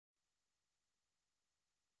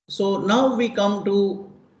So now we come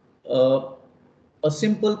to uh, a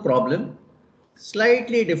simple problem,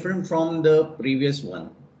 slightly different from the previous one.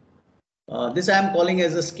 This I am calling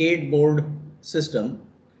as a skateboard system.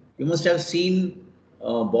 You must have seen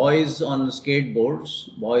boys on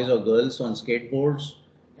skateboards, boys or girls on skateboards,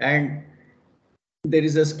 and there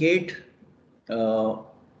is a skate uh,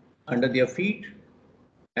 under their feet,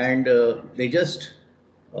 and they just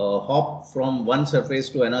hop from one surface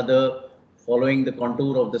to another, following the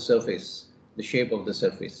contour of the surface, the shape of the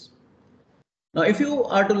surface. Now, if you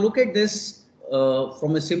are to look at this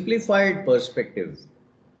from a simplified perspective,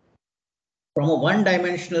 from a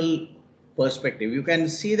one-dimensional perspective, you can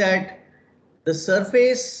see that the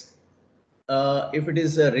surface, if it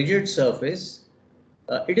is a rigid surface,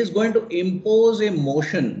 it is going to impose a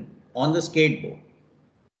motion on the skateboard.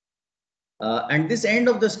 And this end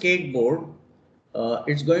of the skateboard,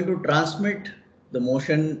 it's going to transmit the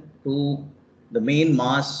motion to the main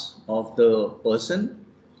mass of the person.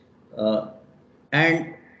 Uh,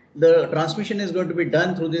 and the transmission is going to be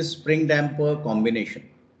done through this spring damper combination.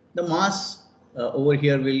 The mass over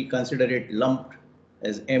here, we'll consider it lumped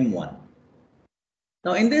as M1.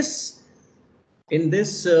 Now in this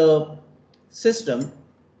system,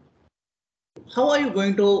 how are you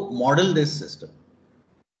going to model this system?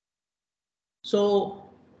 So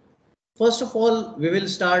first of all, we will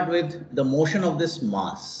start with the motion of this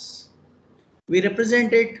mass. We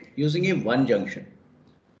represent it using a one junction.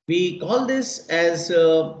 We call this as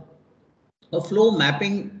a flow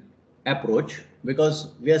mapping approach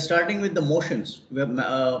because we are starting with the motions. We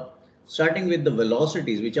are starting with the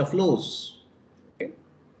velocities, which are flows. Okay?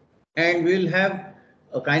 And we will have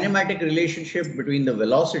a kinematic relationship between the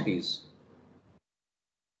velocities.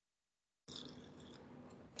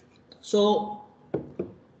 So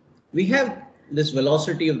we have this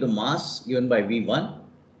velocity of the mass given by V1.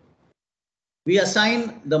 We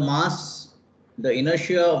assign the mass, the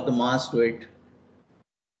inertia of the mass to it,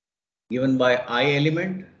 given by I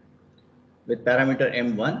element with parameter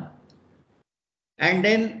M1. And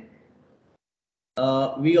then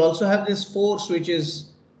we also have this force, which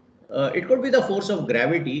is, it could be the force of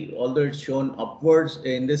gravity, although it's shown upwards.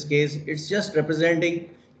 In this case, it's just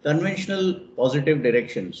representing conventional positive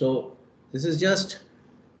direction. So this is just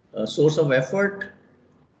a source of effort,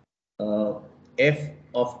 F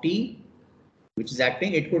of t, which is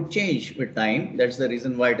acting. It could change with time. That's the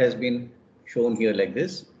reason why it has been shown here like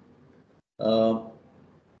this.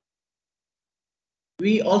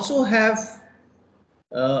 We also have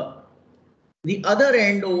the other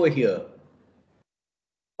end over here,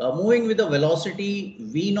 moving with the velocity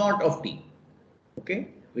v naught of t, okay,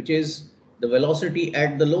 which is the velocity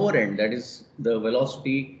at the lower end, that is the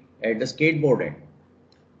velocity at the skateboard end.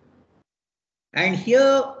 And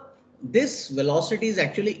here, this velocity is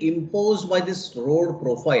actually imposed by this road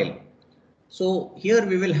profile. So here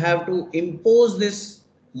we will have to impose this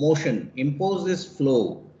motion, impose this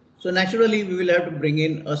flow. So naturally, we will have to bring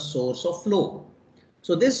in a source of flow.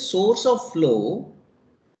 So this source of flow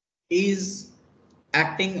is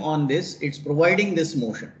acting on this, it's providing this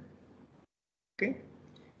motion. Okay.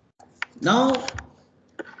 Now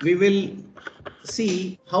we will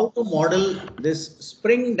see how to model this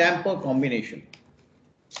spring damper combination.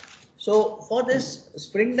 So for this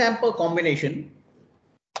spring damper combination,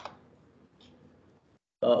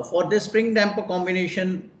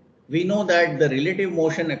 we know that the relative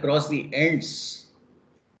motion across the ends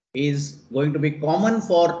is going to be common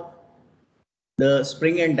for the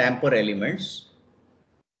spring and damper elements.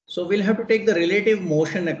 So we'll have to take the relative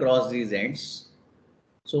motion across these ends.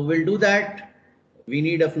 So we'll do that. We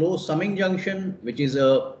need a flow summing junction, which is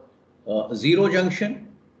a zero junction.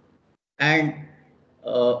 And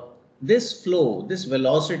this flow, this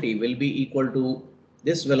velocity will be equal to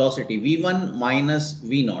this velocity V1 minus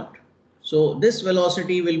V naught. So this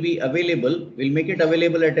velocity will be available. We'll make it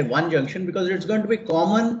available at a one junction because it's going to be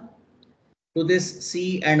common to this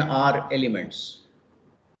C and R elements.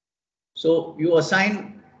 So you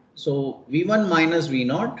assign, so V1 minus V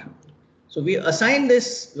naught. So we assign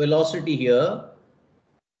this velocity here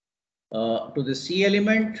to the C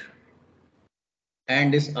element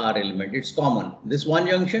and this R element. It's common. This one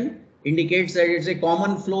junction indicates that it's a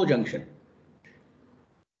common flow junction.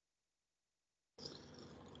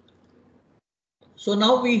 So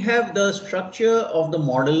now we have the structure of the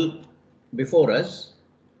model before us.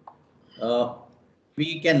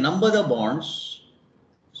 We can number the bonds.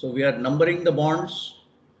 So we are numbering the bonds,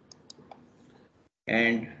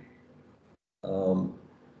 and bond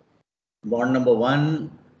number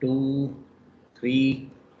 1, 2, 3,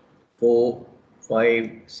 4,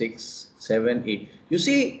 5, 6, 7, 8. You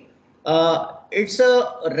see, it's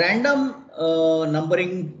a random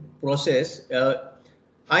numbering process,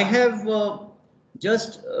 I have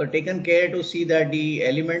just taken care to see that the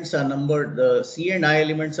elements are numbered, the C and I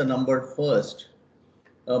elements are numbered first.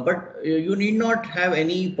 But you need not have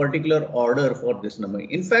any particular order for this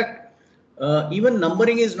numbering. In fact, even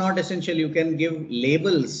numbering is not essential. You can give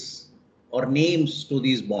labels or names to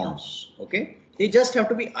these bonds. Okay, they just have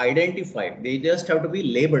to be identified. They just have to be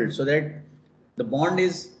labeled so that the bond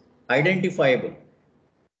is identifiable.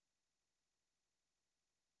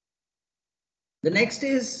 The next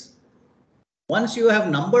is, once you have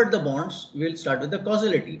numbered the bonds, we will start with the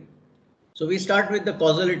causality. So we start with the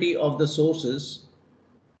causality of the sources.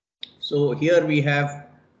 So here we have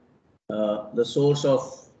the source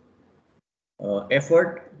of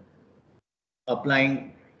effort,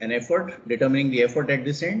 applying an effort, determining the effort at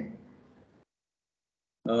this end.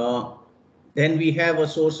 Then we have a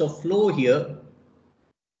source of flow here.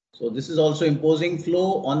 So this is also imposing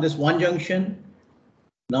flow on this one junction.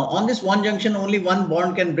 Now on this one junction, only one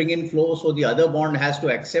bond can bring in flow, so the other bond has to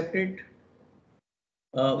accept it.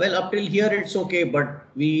 Well, up till here it's okay, but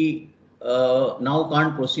we now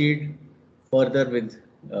can't proceed further with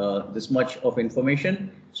this much of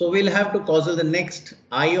information. So we'll have to causal the next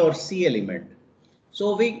I or C element.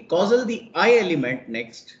 So we causal the I element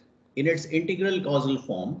next in its integral causal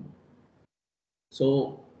form.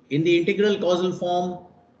 So in the integral causal form,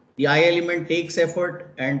 the I element takes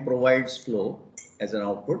effort and provides flow as an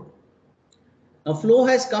output. Now flow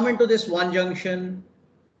has come into this one junction,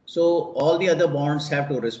 so all the other bonds have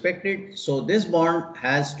to respect it. So this bond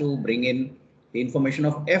has to bring in the information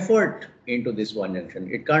of effort into this one junction.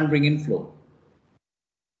 It can't bring in flow.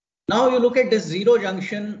 Now you look at this zero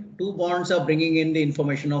junction, two bonds are bringing in the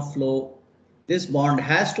information of flow. This bond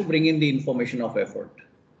has to bring in the information of effort.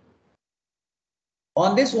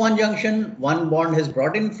 On this one junction, one bond has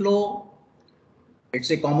brought in flow. It's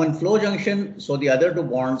a common flow junction, so the other two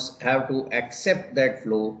bonds have to accept that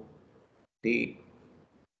flow. The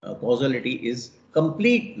causality is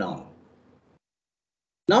complete now.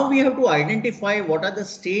 Now we have to identify what are the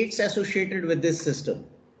states associated with this system.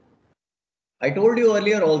 I told you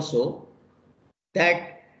earlier also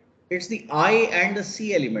that it's the I and the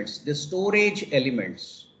C elements, the storage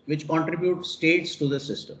elements, which contribute states to the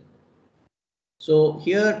system. So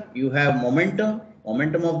here you have momentum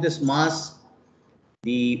of this mass,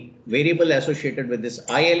 the variable associated with this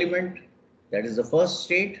I element, that is the first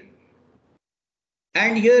state.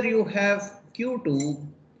 And here you have Q2,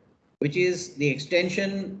 which is the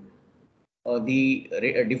extension or the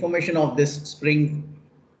deformation of this spring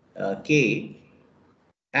K,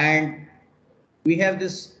 and we have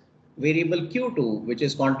this variable Q2, which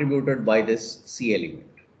is contributed by this C element.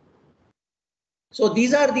 So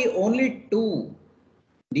these are the only two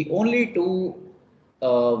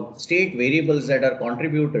state variables that are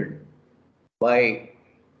contributed by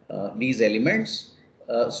these elements.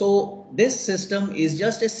 So this system is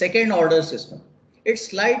just a second order system. It's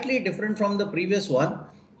slightly different from the previous one.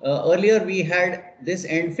 Earlier we had this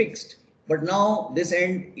end fixed, but now this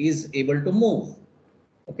end is able to move.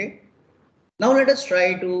 Okay. Now let us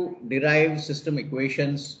try to derive system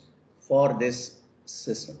equations for this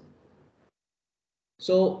system.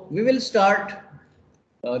 So we will start.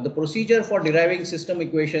 The procedure for deriving system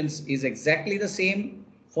equations is exactly the same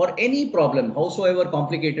for any problem, howsoever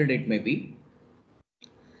complicated it may be.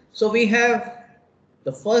 So we have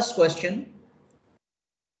the first question.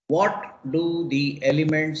 What do the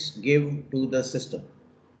elements give to the system?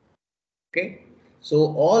 Okay,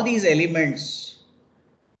 so all these elements,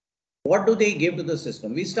 what do they give to the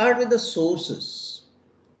system? We start with the sources.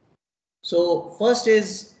 So first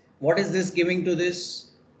is, what is this giving to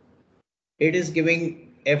this? It is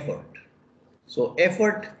giving effort. So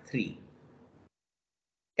effort 3.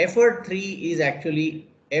 Effort 3 is actually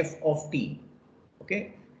f of t.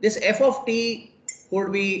 Okay, this f of t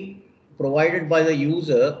could be provided by the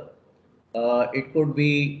user. It could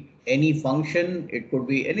be any function, it could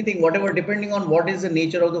be anything, whatever, depending on what is the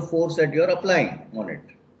nature of the force that you are applying on it.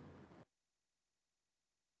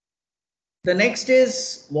 The next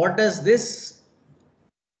is, what does this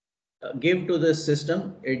give to the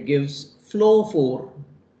system? It gives flow 4,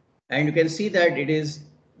 and you can see that it is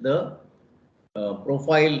the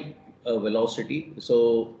profile velocity.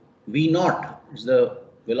 So V0 is the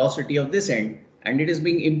velocity of this end, and it is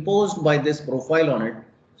being imposed by this profile on it.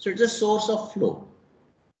 So it's a source of flow.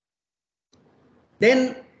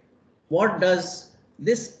 Then what does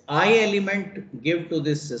this I element give to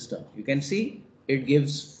this system? You can see it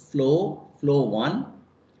gives flow 1,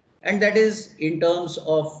 and that is in terms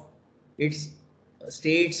of its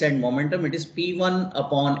states and momentum. It is P1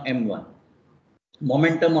 upon M1.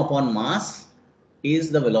 Momentum upon mass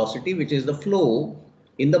is the velocity, which is the flow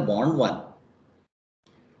in the bond 1.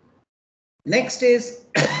 Next is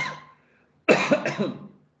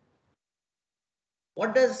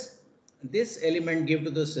what does this element give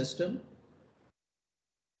to the system?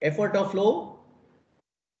 Effort of flow.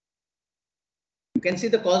 You can see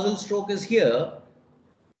the causal stroke is here.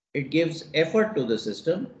 It gives effort to the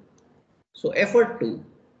system. So effort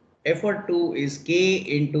 2 is K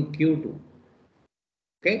into Q2.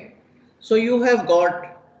 Okay. So you have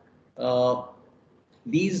got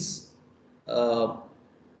these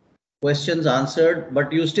questions answered,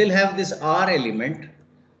 but you still have this R element.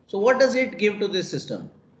 So what does it give to this system?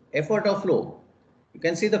 Effort of flow. You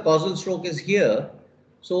can see the causal stroke is here.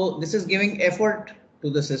 So this is giving effort to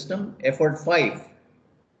the system, effort 5.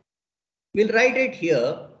 We'll write it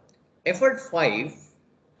here. Effort 5,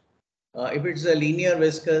 if it's a linear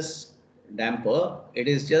viscous damper, it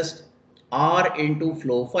is just R into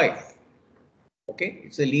flow 5. Okay,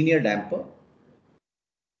 it's a linear damper.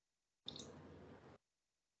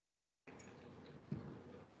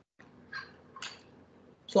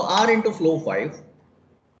 So R into flow 5.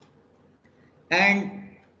 And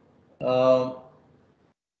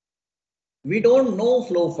we don't know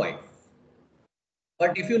flow 5.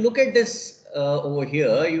 But if you look at this over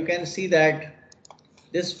here, you can see that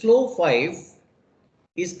this flow 5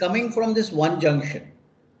 is coming from this one junction.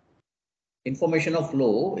 Information of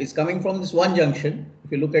flow is coming from this one junction.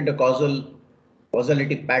 If you look at the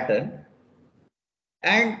causality pattern,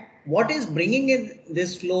 and what is bringing in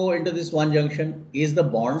this flow into this one junction is the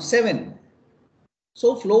bond 7.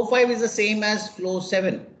 So flow 5 is the same as flow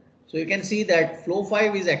 7. So you can see that flow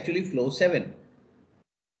 5 is actually flow 7.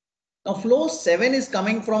 Now flow 7 is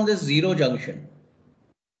coming from this 0 junction.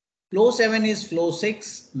 Flow 7 is flow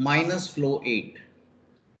 6 minus flow 8.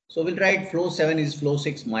 So we'll write flow 7 is flow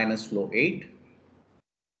 6 minus flow 8.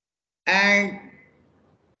 And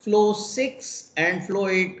flow 6 and flow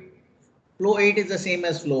 8. Flow 8 is the same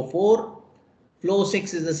as flow 4. Flow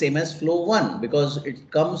 6 is the same as flow 1 because it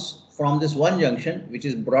comes from this one junction which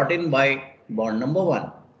is brought in by bond number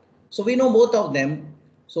 1. So we know both of them.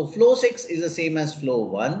 So flow 6 is the same as flow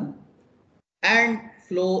 1 and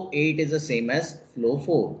flow 8 is the same as flow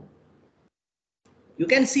 4. You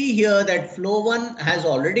can see here that flow 1 has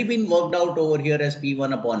already been worked out over here as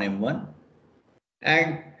P1 upon M1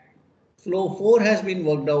 and flow 4 has been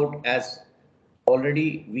worked out as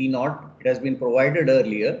already V0. It has been provided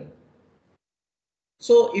earlier.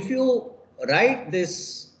 So if you write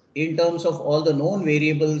this in terms of all the known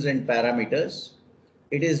variables and parameters,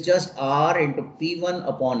 it is just R into P1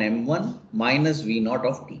 upon M1 minus V0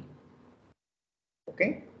 of T.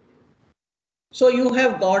 Okay. So you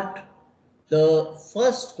have got the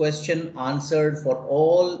first question answered for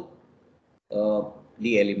all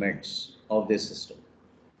the elements of this system.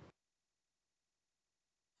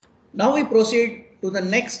 Now we proceed to the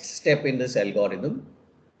next step in this algorithm.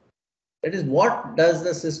 That is, what does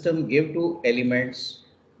the system give to elements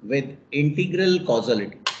with integral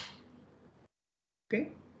causality? Okay.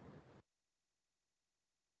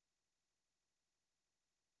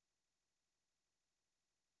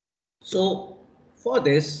 So for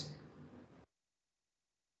this,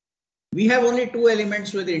 we have only two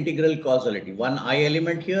elements with integral causality, one I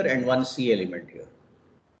element here and one C element here.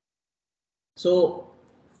 So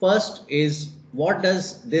first is what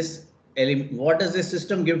does this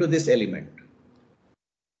system give to this element?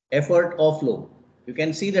 Effort or flow. You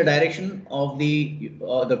can see the direction of the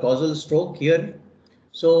causal stroke here.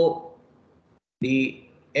 So the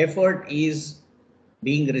effort is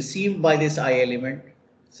being received by this I element.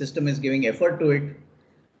 System is giving effort to it.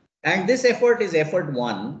 And this effort is effort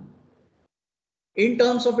 1. In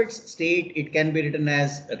terms of its state, it can be written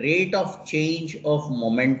as rate of change of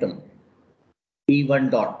momentum,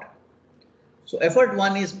 P1 dot. So effort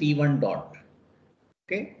 1 is P1 dot.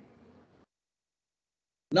 Okay.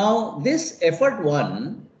 Now this effort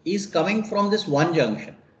 1 is coming from this one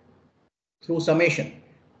junction through summation.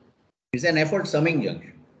 It's an effort summing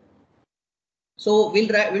junction. So we'll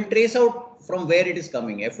trace out from where it is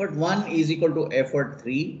coming. Effort 1 is equal to effort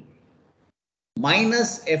 3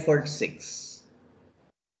 minus effort 6.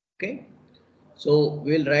 Okay. So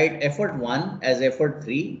we'll write effort 1 as effort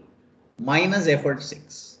 3 minus effort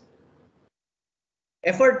 6.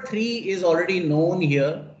 Effort 3 is already known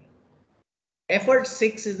here. Effort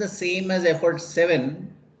 6 is the same as effort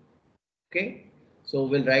 7. Okay. So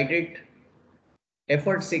we'll write it.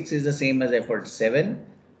 Effort 6 is the same as effort 7.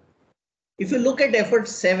 If you look at effort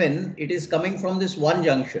 7, it is coming from this one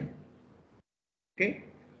junction. Okay.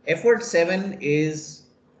 Effort 7 is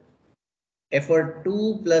effort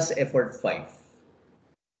 2 plus effort 5.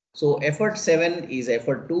 So effort 7 is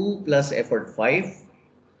effort 2 plus effort 5.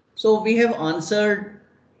 So we have answered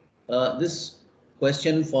this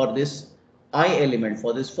question for this I element,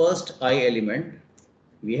 for this first I element,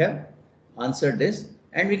 we have answered this,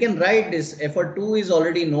 and we can write this effort 2 is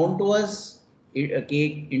already known to us,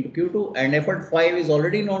 K into Q2, and effort 5 is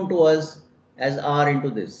already known to us as R into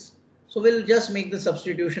this. So we'll just make the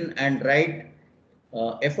substitution and write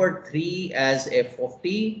effort 3 as F of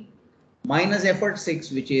T minus effort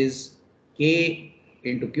 6, which is K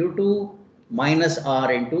into Q2 minus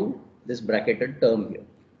R into this bracketed term here.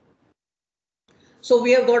 So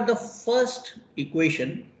we have got the first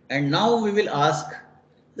equation, and now we will ask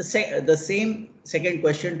the same second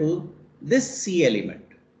question to this C element.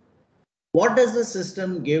 What does the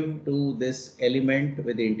system give to this element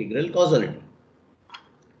with the integral causality?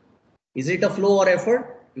 Is it a flow or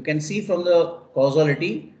effort? You can see from the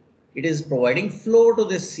causality, it is providing flow to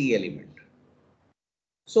this C element.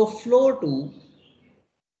 So flow to,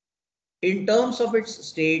 in terms of its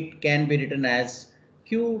state, can be written as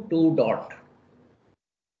Q2 dot.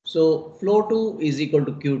 So flow 2 is equal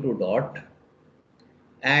to Q2 dot,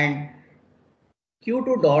 and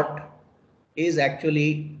Q2 dot is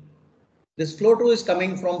actually, this flow 2 is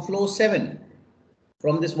coming from flow 7,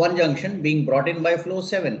 from this one junction being brought in by flow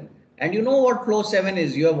 7. And you know what flow 7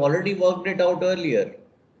 is, you have already worked it out earlier.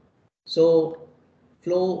 So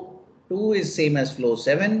flow 2 is same as flow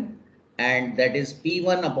 7, and that is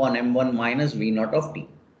P1 upon M1 minus V naught of T.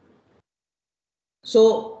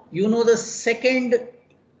 So you know the second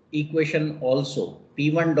equation also,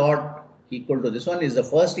 P1 dot equal to this one is the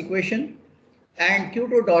first equation, and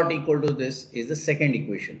Q2 dot equal to this is the second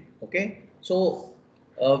equation. Okay, so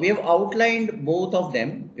we have outlined both of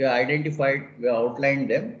them. We have identified, we have outlined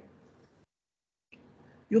them.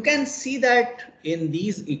 You can see that in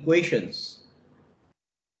these equations,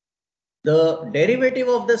 the derivative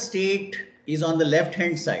of the state is on the left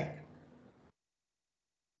hand side,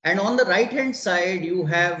 and on the right hand side you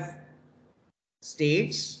have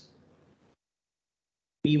states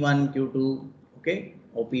P1, Q2, okay,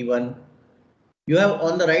 or P1. You have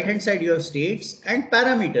on the right hand side, you have states and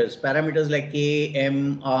parameters like K,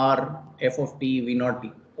 M, R, F of T, V naught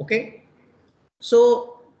T, okay.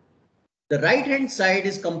 So the right hand side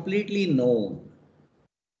is completely known.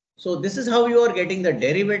 So this is how you are getting the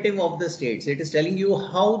derivative of the states. It is telling you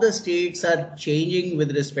how the states are changing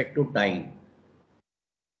with respect to time.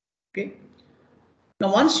 Okay.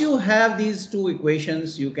 Now, once you have these two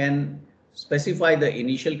equations, you can specify the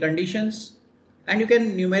initial conditions, and you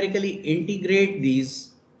can numerically integrate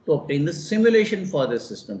these to obtain the simulation for the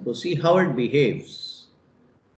system to see how it behaves.